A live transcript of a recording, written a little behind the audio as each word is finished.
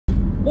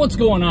What's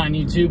going on,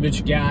 YouTube? It's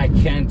your guy,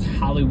 Kent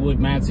Hollywood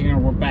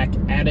Matzinger. We're back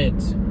at it.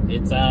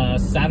 It's a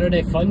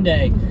Saturday fun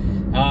day.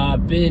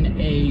 Been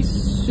a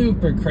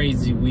super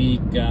crazy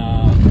week.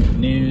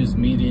 News,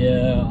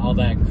 media, all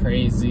that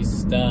crazy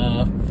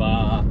stuff.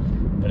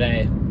 But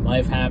hey,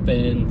 life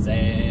happens,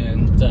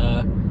 and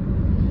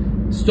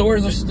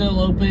stores are still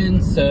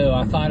open, so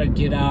I thought I'd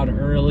get out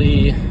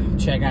early,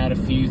 check out a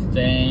few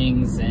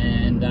things,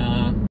 and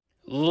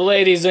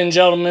ladies and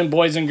gentlemen,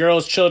 boys and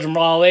girls, children of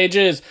all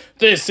ages,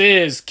 this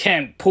is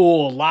Kent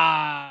Pool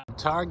Live.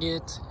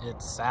 Target,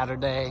 it's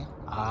Saturday.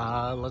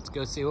 Let's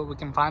go see what we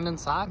can find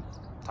inside.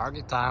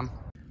 Target time.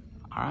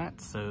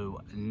 Alright, so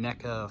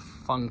NECA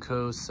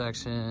Funko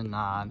section,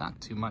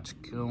 not too much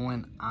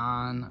going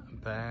on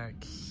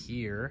back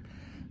here.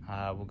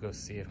 We'll go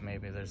see if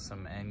maybe there's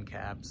some end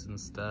caps and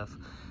stuff.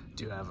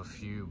 Do have a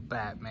few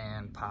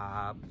Batman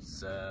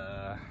pops.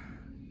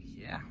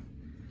 Yeah,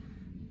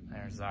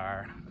 there's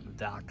our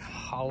Doc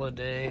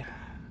Holliday.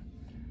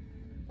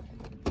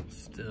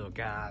 Still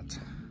got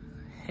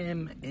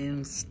him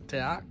in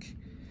stock.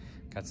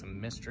 Got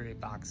some mystery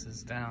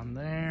boxes down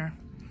there.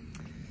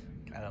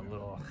 Got a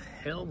little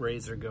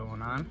Hellraiser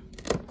going on.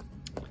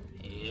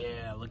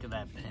 Yeah, look at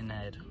that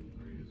pinhead.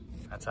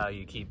 That's how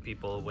you keep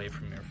people away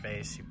from your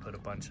face. You put a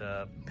bunch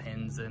of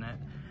pins in it.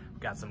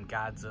 Got some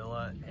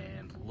Godzilla,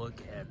 and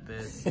look at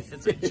this.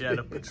 It's a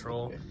Jedha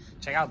Patrol.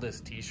 Check out this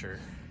t-shirt.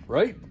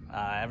 Right?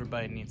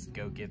 Everybody needs to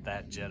go get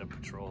that Jedha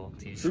Patrol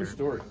t-shirt. True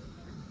story.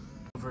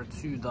 Over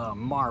to the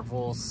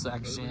Marvel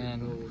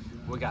section.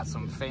 We got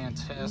some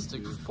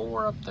Fantastic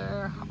Four up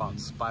there. How about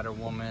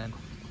Spider-Woman?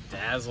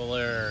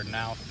 Dazzler,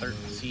 now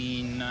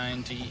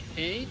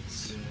 $13.98.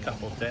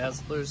 Couple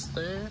Dazzlers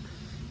there.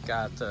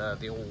 Got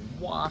the old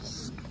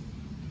Wasp,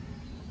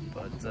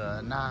 but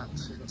not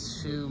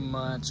too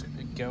much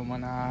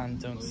going on.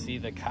 Don't see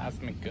the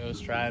Cosmic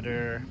Ghost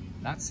Rider.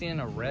 Not seeing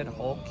a Red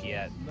Hulk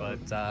yet,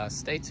 but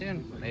stay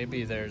tuned.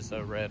 Maybe there's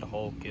a Red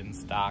Hulk in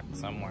stock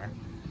somewhere.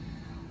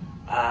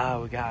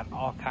 We got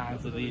all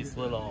kinds of these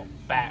little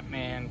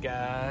Batman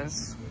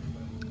guys.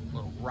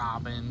 Little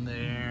Robin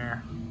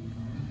there.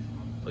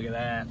 Look at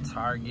that,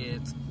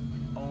 Target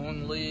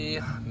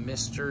only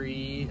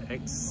mystery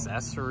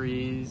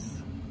accessories.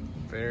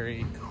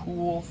 Very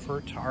cool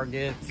for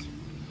Target.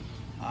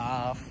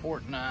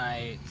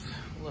 Fortnite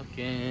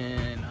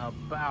looking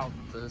about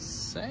the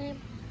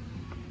same.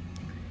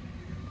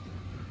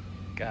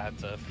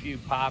 Got a few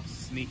pops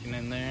sneaking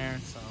in there,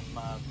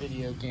 some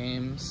video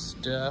game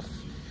stuff.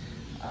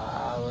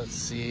 Let's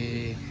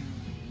see.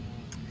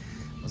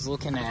 I was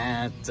looking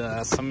at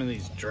some of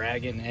these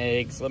dragon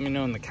eggs. Let me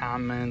know in the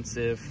comments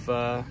if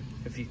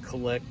you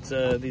collect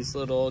these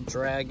little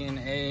dragon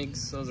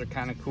eggs. Those are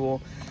kind of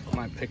cool.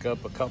 Might pick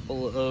up a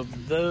couple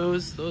of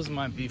those. Those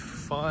might be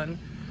fun.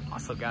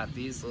 Also got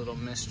these little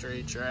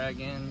mystery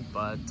dragon,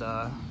 but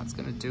that's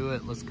gonna do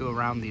it. Let's go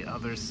around the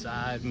other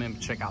side. Maybe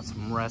check out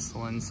some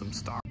wrestling, some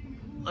Star.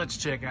 Let's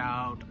check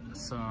out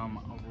some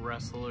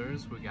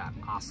wrestlers. We got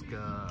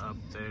Asuka up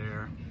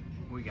there.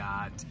 We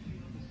got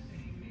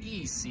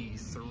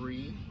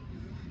EC3,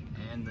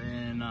 and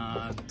then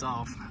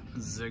Dolph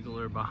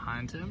Ziggler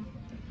behind him.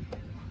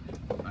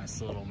 Nice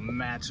little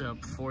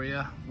matchup for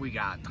you. We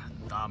got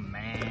the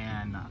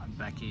man,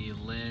 Becky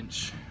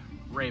Lynch,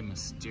 Rey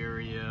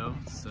Mysterio.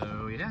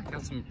 So yeah,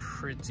 got some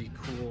pretty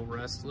cool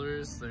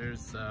wrestlers.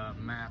 There's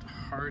Matt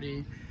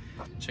Hardy.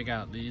 Check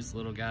out these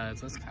little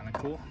guys, that's kind of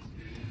cool.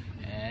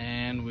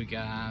 And we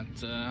got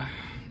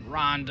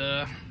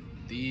Ronda,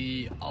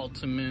 the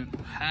Ultimate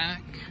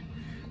Pack,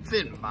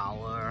 Finn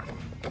Balor,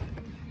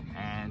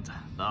 and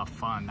the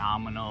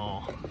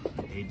phenomenal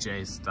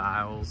AJ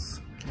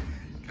Styles.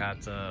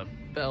 Got a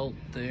belt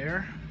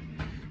there.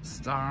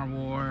 Star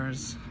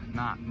Wars,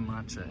 not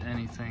much of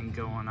anything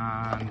going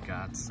on.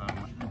 Got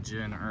some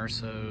Jyn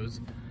Ersos.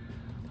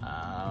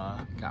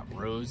 Got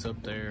Rose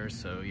up there.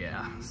 So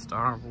yeah,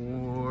 Star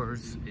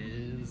Wars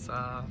is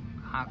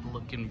not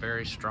looking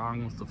very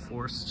strong with the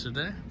Force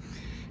today.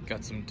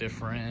 Got some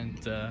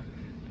different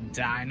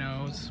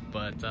dinos,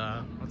 but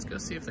let's go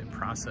see if they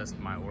processed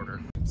my order.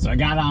 So I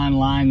got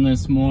online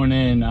this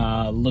morning,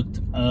 looked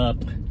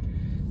up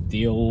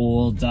the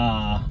old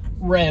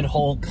Red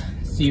Hulk,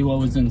 see what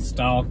was in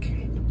stock,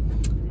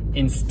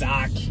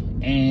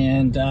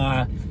 and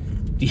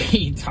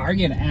the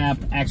Target app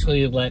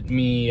actually let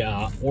me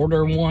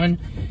order one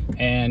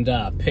and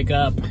pick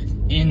up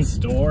in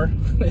store.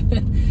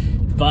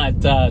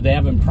 But they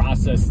haven't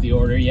processed the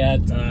order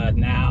yet.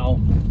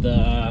 Now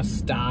the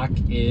stock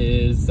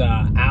is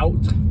out.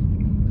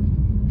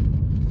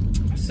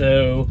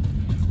 So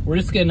we're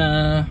just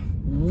gonna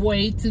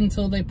wait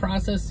until they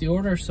process the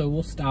order. So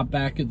we'll stop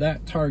back at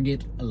that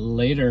Target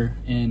later.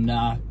 And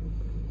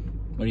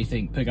what do you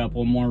think? Pick up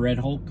one more Red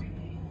Hulk?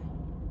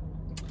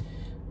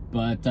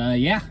 But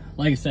yeah,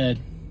 like I said,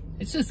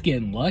 it's just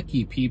getting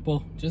lucky,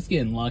 people. Just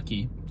getting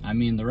lucky. I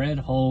mean, the Red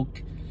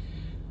Hulk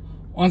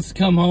wants to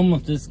come home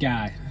with this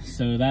guy,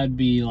 so that'd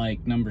be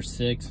like number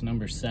 6,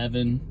 number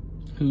 7,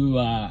 who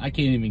I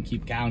can't even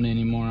keep count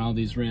anymore, all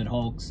these Red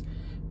Hulks.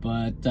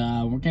 But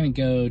we're gonna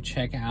go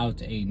check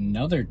out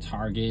another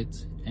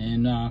Target,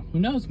 and who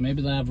knows,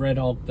 maybe they'll have Red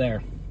Hulk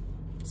there.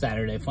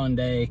 Saturday Fun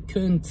Day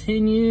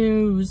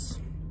continues.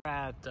 We're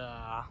at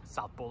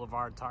South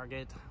Boulevard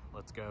Target.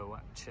 Let's go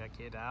check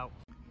it out.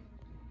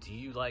 Do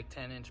you like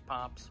 10-inch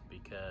pops?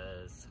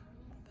 Because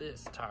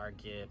this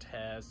Target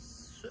has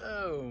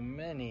so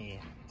many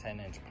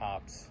 10-inch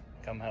pops.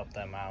 Come help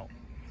them out.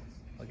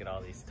 Look at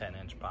all these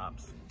 10-inch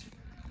pops.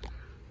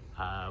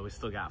 We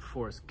still got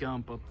Forrest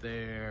Gump up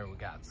there. We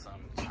got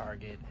some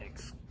Target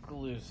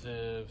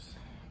exclusives.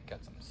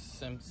 Got some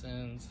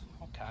Simpsons.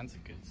 All kinds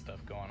of good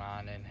stuff going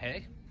on. And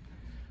hey,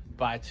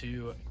 buy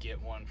two,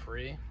 get one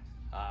free.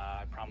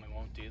 I probably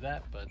won't do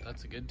that, but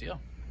that's a good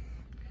deal.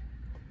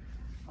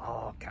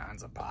 All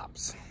kinds of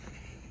pops.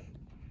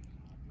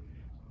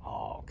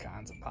 All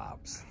kinds of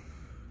pops.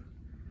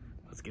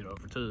 Let's get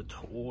over to the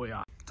toy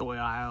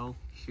aisle.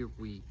 Here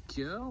we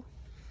go.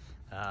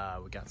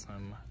 We got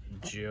some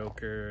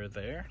Joker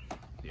there,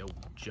 the old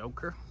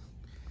Joker.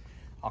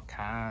 All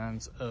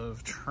kinds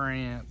of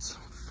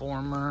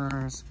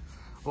Transformers.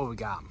 What we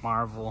got?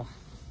 Marvel.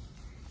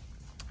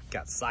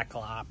 Got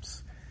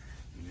Cyclops.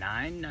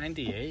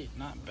 $9.98,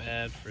 not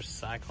bad for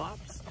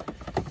Cyclops.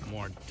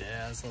 More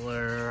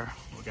Dazzler.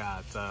 We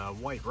got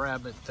White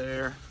Rabbit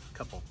there. A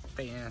couple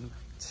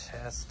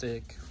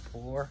Fantastic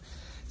Four.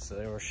 So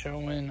they were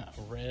showing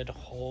Red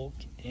Hulk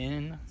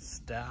in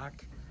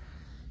stock.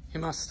 He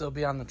must still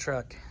be on the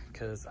truck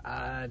because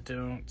I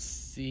don't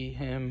see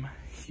him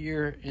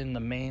here in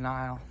the main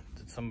aisle.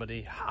 Did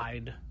somebody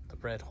hide the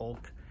Red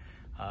Hulk?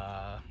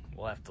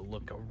 We'll have to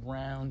look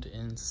around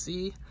and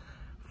see.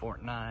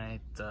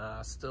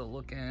 Fortnite still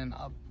looking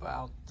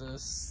about the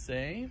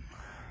same.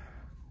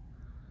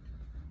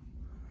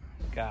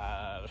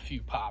 Got a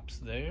few pops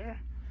there.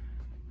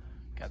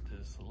 Got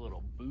this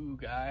little Boo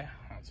guy.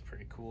 That's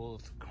pretty cool.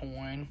 It's a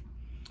coin.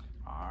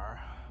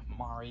 Our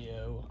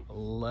Mario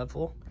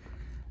level.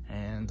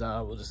 And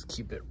we'll just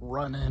keep it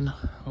running.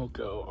 We'll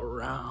go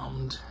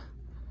around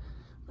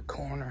the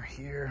corner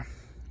here.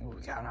 What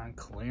we got on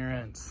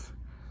clearance?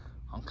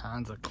 All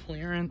kinds of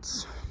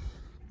clearance.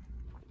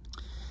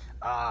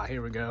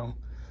 Here we go.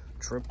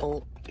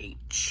 Triple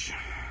H.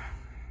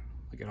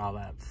 Look at all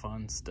that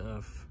fun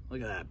stuff.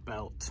 Look at that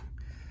belt.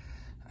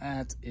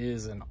 That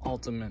is an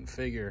ultimate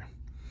figure.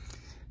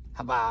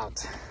 How about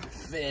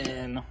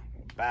Finn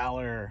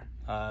Balor?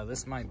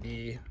 This might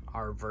be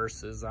our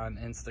verses on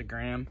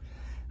Instagram.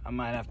 I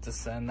might have to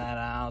send that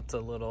out, a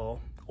little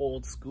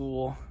old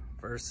school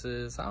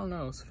versus, I don't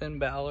know, is Finn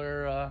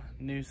Balor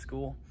new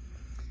school?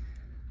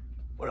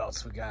 What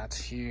else we got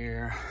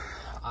here?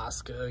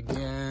 Asuka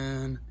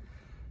again.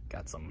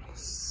 Got some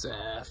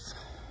Seth.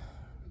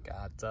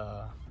 Got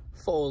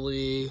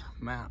Foley,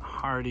 Matt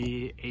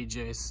Hardy,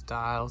 AJ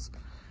Styles.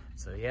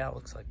 So yeah, it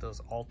looks like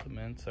those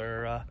ultimates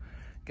are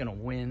gonna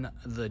win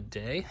the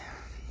day.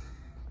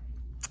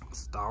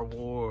 Star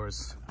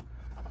Wars.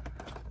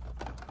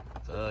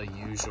 The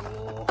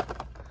usual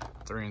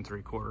 3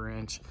 3/4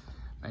 inch.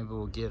 Maybe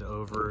we'll get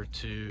over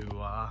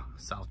to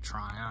South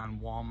Tryon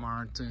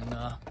Walmart and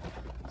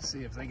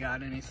see if they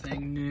got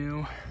anything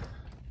new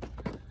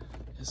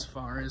as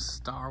far as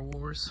Star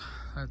Wars.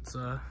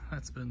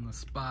 That's been the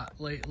spot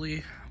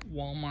lately,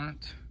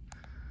 Walmart.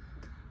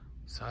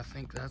 So I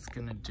think that's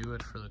gonna do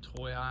it for the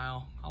toy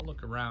aisle. I'll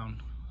look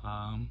around.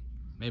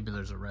 Maybe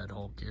there's a Red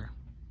Hulk here.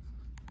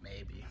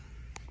 Maybe.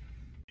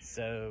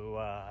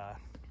 So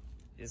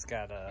you just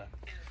gotta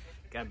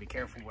be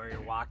careful where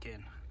you're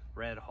walking.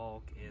 Red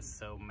Hulk is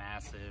so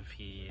massive.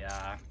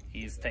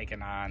 He's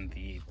taken on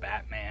the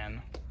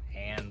Batman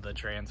and the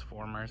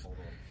Transformers.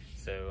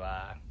 So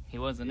he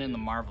wasn't in the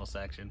Marvel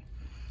section.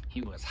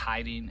 He was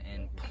hiding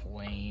in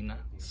plain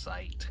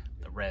sight,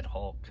 the Red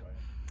Hulk.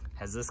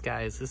 Is this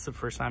the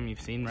first time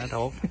you've seen Red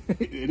Hulk?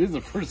 It is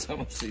the first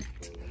time I've seen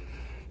it.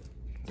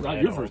 It's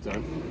not your first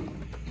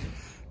time.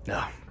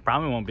 No,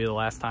 probably won't be the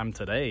last time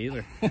today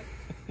either.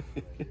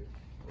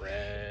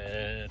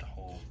 Red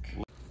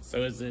Hulk.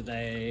 So is it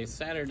a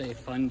Saturday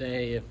Fun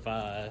Day if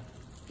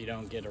you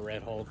don't get a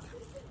Red Hulk?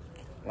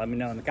 Let me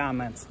know in the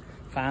comments.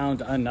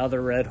 Found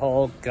another Red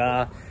Hulk.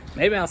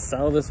 Maybe I'll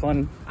sell this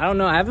one. I don't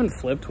know. I haven't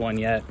flipped one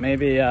yet.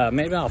 Maybe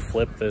I'll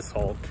flip this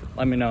Hulk.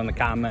 Let me know in the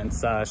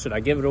comments. Should I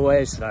give it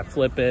away? Should I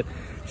flip it?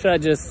 Should I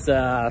just,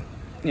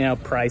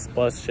 price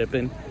plus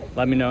shipping?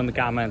 Let me know in the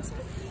comments.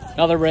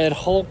 Another Red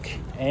Hulk,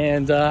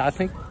 and I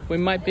think we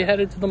might be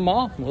headed to the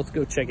mall. Let's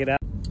go check it out.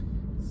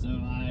 So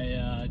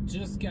I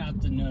just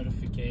got the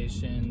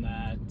notification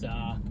that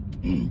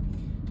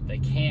they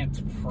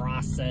can't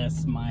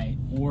process my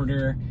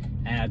order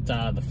at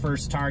the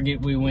first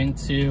Target we went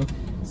to.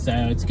 So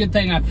it's a good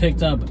thing I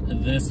picked up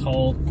this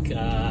Hulk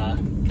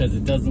because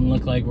it doesn't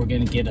look like we're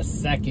gonna get a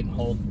second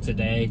Hulk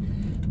today.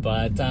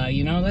 But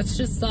that's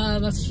just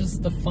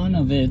the fun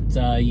of it.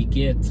 You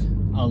get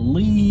a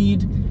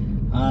lead.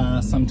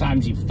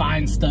 Sometimes you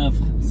find stuff,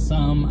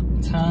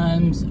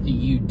 sometimes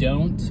you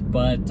don't.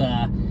 But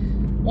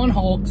one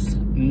Hulk's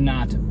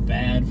not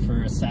bad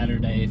for a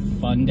Saturday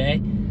Fun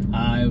Day.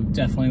 It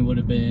definitely would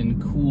have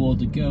been cool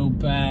to go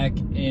back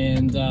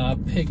and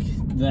pick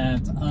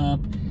that up.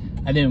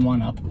 I didn't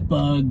want to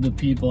bug the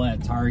people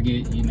at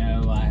Target, you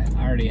know, I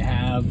already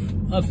have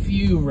a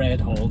few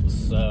Red Hulks,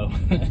 so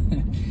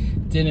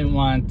didn't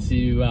want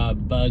to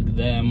bug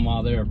them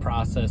while they were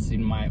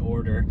processing my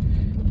order.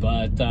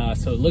 But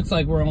so it looks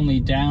like we're only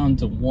down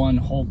to 1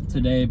 Hulk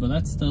today, but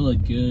that's still a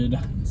good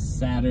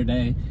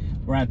Saturday.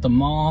 We're at the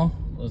mall.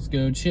 Let's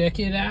go check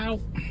it out.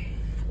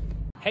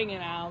 Hanging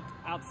out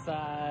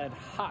outside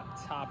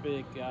Hot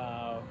Topic.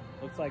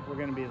 Looks like we're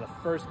gonna be the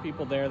first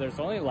people there. There's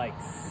only like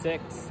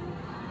 6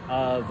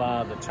 of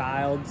the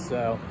Child,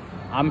 so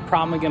I'm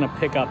probably gonna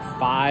pick up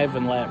 5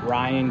 and let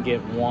Ryan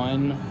get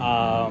 1,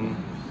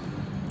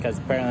 because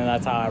apparently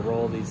that's how I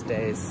roll these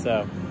days.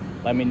 So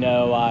let me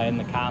know in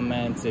the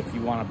comments if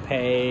you want to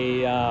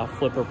pay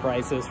flipper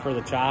prices for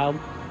the Child,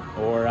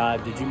 or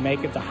did you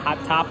make it to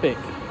Hot Topic?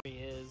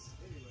 Here is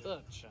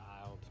the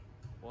Child.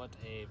 What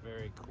a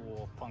very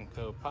cool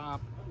Funko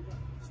Pop.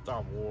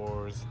 Star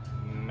Wars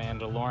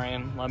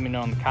Mandalorian. Let me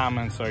know in the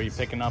comments, are you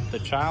picking up the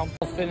Child?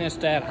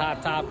 Finished at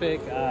Hot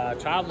Topic.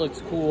 Child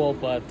looks cool,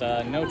 but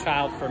no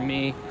Child for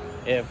me.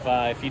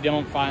 If you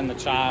don't find the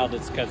Child,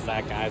 it's because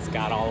that guy's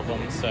got all of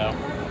them. So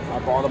I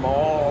bought them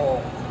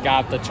all.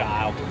 Got the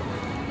Child.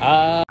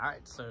 All right,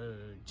 so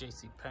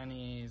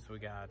JCPenney's, we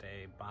got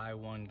a buy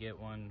one get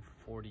one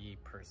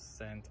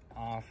 40%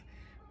 off.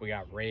 We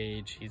got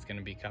Rage. He's going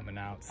to be coming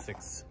out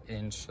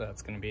 6-inch.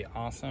 That's going to be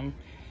awesome.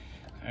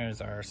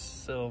 There's our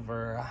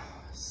silver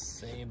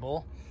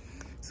Sable.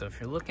 So if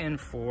you're looking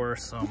for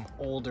some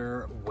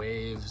older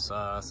waves,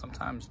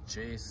 sometimes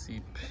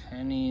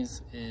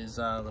JCPenney's is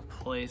the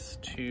place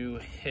to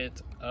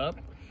hit up.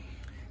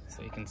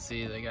 So you can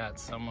see they got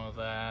some of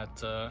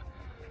that,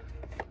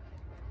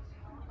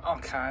 all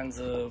kinds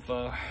of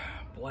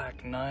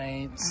Black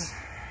Knights.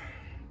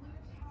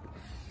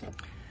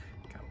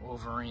 Got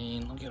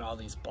Wolverine. Look at all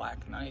these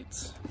Black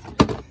Knights.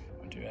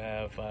 We do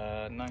have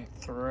Night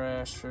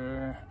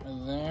Thrasher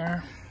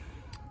there.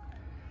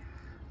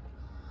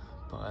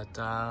 But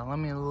let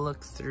me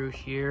look through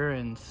here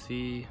and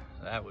see.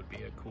 That would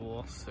be a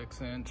cool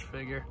 6-inch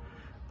figure.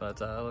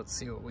 But let's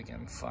see what we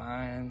can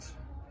find.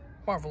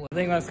 Marvel. I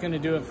think that's going to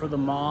do it for the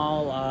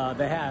mall.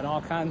 They had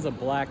all kinds of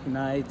Black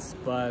Knights,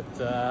 but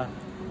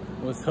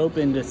was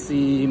hoping to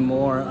see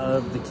more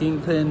of the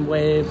Kingpin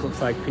wave.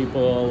 Looks like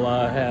people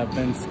have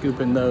been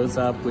scooping those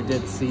up. We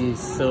did see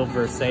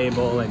Silver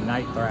Sable and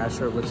Night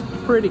Thrasher, which is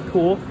pretty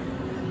cool.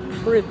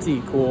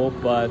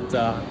 But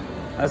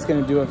that's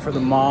gonna do it for the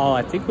mall.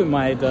 I think we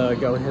might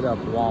go hit up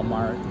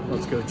Walmart.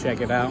 Let's go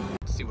check it out.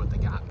 See what they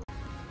got.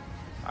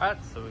 All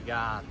right, so we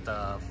got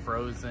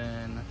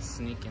Frozen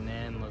sneaking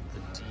in with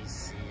the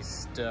DC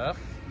stuff.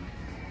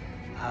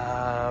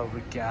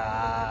 We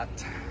got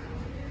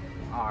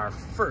our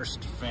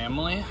first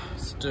family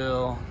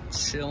still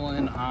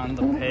chilling on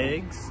the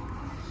pegs.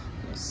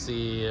 We'll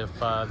see if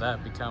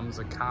that becomes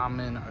a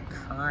common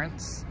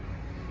occurrence.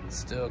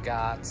 Still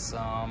got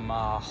some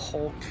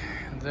Hulk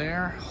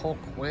there, Hulk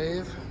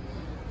wave,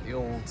 the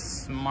old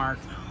Smart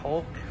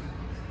Hulk.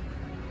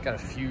 Got a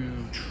few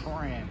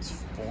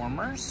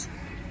Transformers,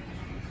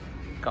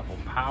 a couple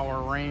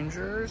Power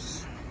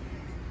Rangers.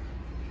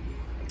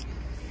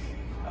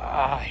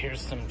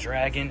 Here's some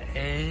Dragon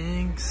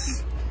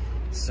eggs.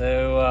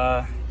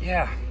 So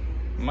yeah,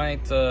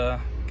 might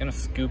gonna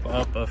scoop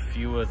up a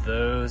few of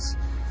those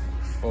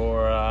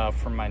for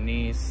my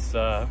niece.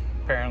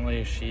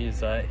 Apparently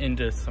she's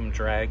into some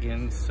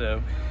dragons,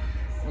 so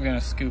we're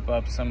gonna scoop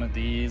up some of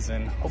these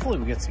and hopefully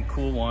we get some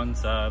cool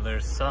ones.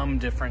 There's some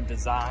different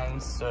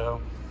designs,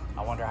 so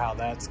I wonder how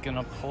that's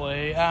gonna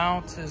play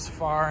out as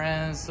far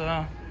as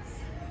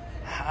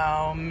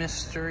how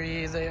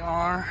mystery they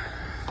are.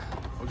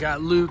 We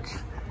got Luke,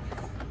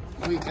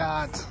 we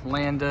got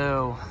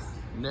Lando,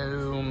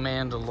 no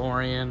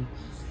Mandalorian,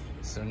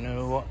 so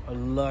no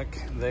luck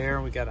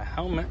there. We got a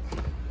helmet,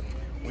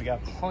 we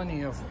got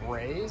plenty of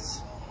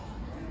Rays.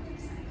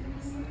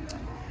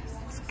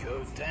 Let's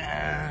go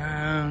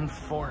down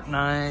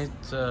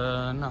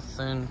Fortnite.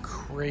 Nothing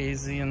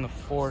crazy in the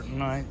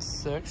Fortnite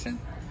section.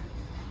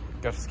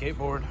 Got a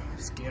skateboard,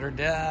 skate or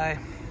die.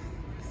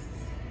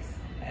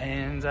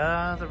 And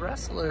the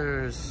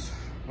wrestlers,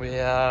 we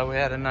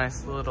had a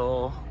nice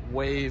little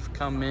wave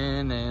come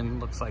in and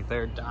looks like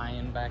they're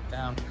dying back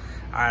down.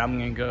 All right, I'm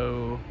gonna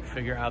go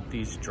figure out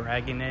these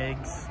dragon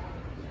eggs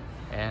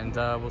and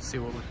we'll see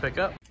what we pick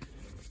up.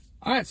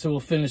 All right, so we'll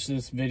finish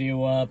this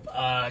video up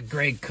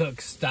Greg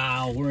Cook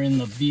style. We're in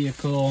the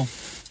vehicle.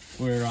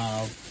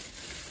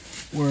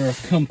 We're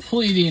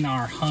completing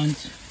our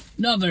hunt.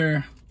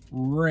 Another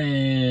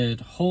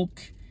Red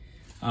Hulk.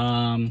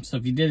 So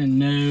if you didn't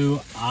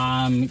know,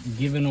 I'm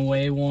giving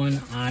away one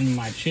on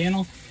my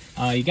channel.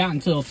 You got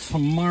until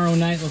tomorrow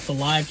night with the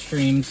live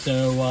stream,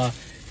 so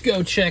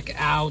go check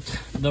out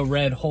the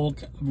Red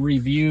Hulk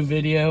review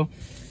video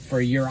for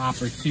your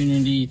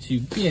opportunity to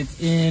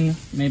get in,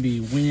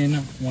 maybe win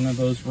one of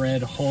those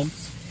Red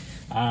Hulks.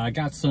 I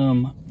got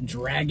some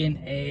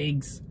dragon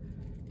eggs,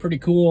 pretty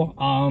cool.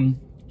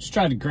 just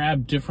try to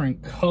grab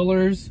different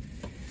colors.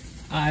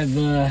 I've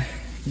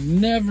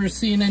never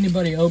seen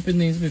anybody open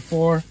these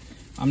before.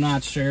 I'm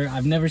not sure.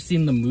 I've never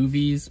seen the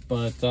movies,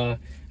 but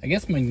I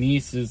guess my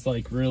niece is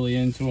like really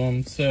into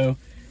them. So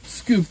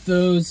scoop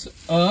those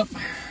up,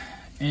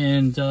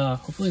 and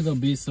hopefully there'll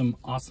be some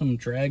awesome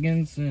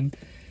dragons and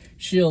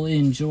she'll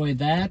enjoy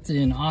that.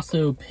 And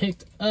also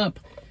picked up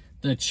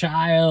the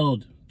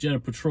Child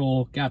Jedha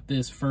Patrol. Got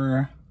this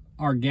for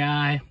our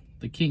guy,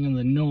 the King of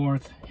the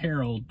North,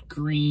 Harold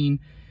Green,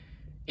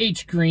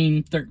 H Green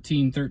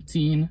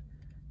 1313.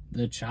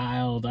 The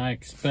Child. I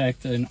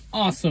expect an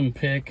awesome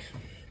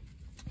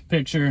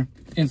picture,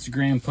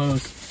 Instagram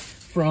post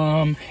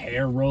from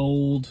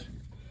Harold.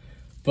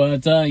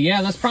 But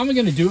yeah, that's probably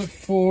gonna do it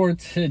for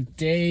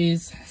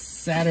today's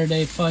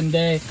Saturday fun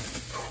day.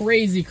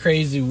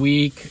 Crazy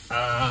week.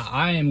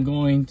 I am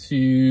going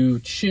to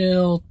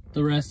chill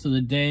the rest of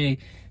the day.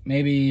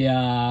 Maybe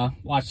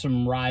watch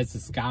some Rise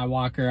of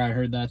Skywalker. I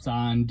heard that's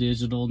on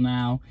digital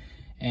now.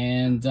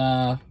 And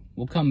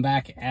we'll come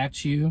back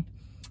at you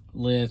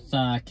with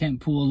Kent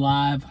Pool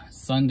Live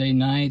Sunday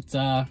night,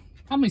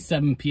 probably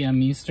 7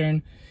 p.m.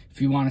 Eastern.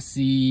 If you want to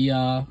see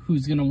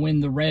who's going to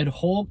win the Red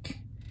Hulk,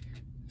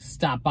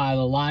 stop by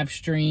the live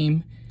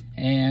stream.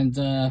 And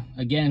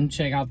again,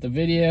 check out the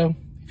video.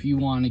 If you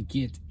want to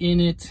get in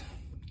it,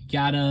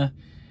 gotta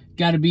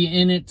be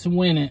in it to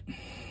win it.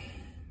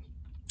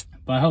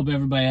 But I hope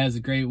everybody has a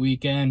great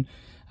weekend.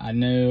 I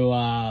know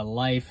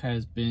life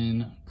has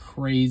been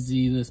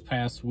crazy this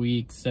past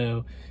week,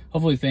 so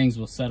hopefully things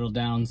will settle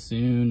down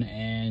soon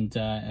and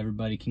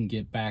everybody can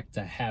get back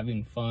to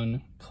having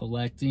fun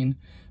collecting.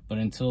 But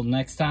until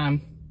next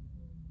time,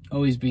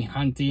 always be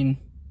hunting,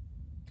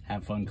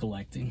 have fun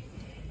collecting.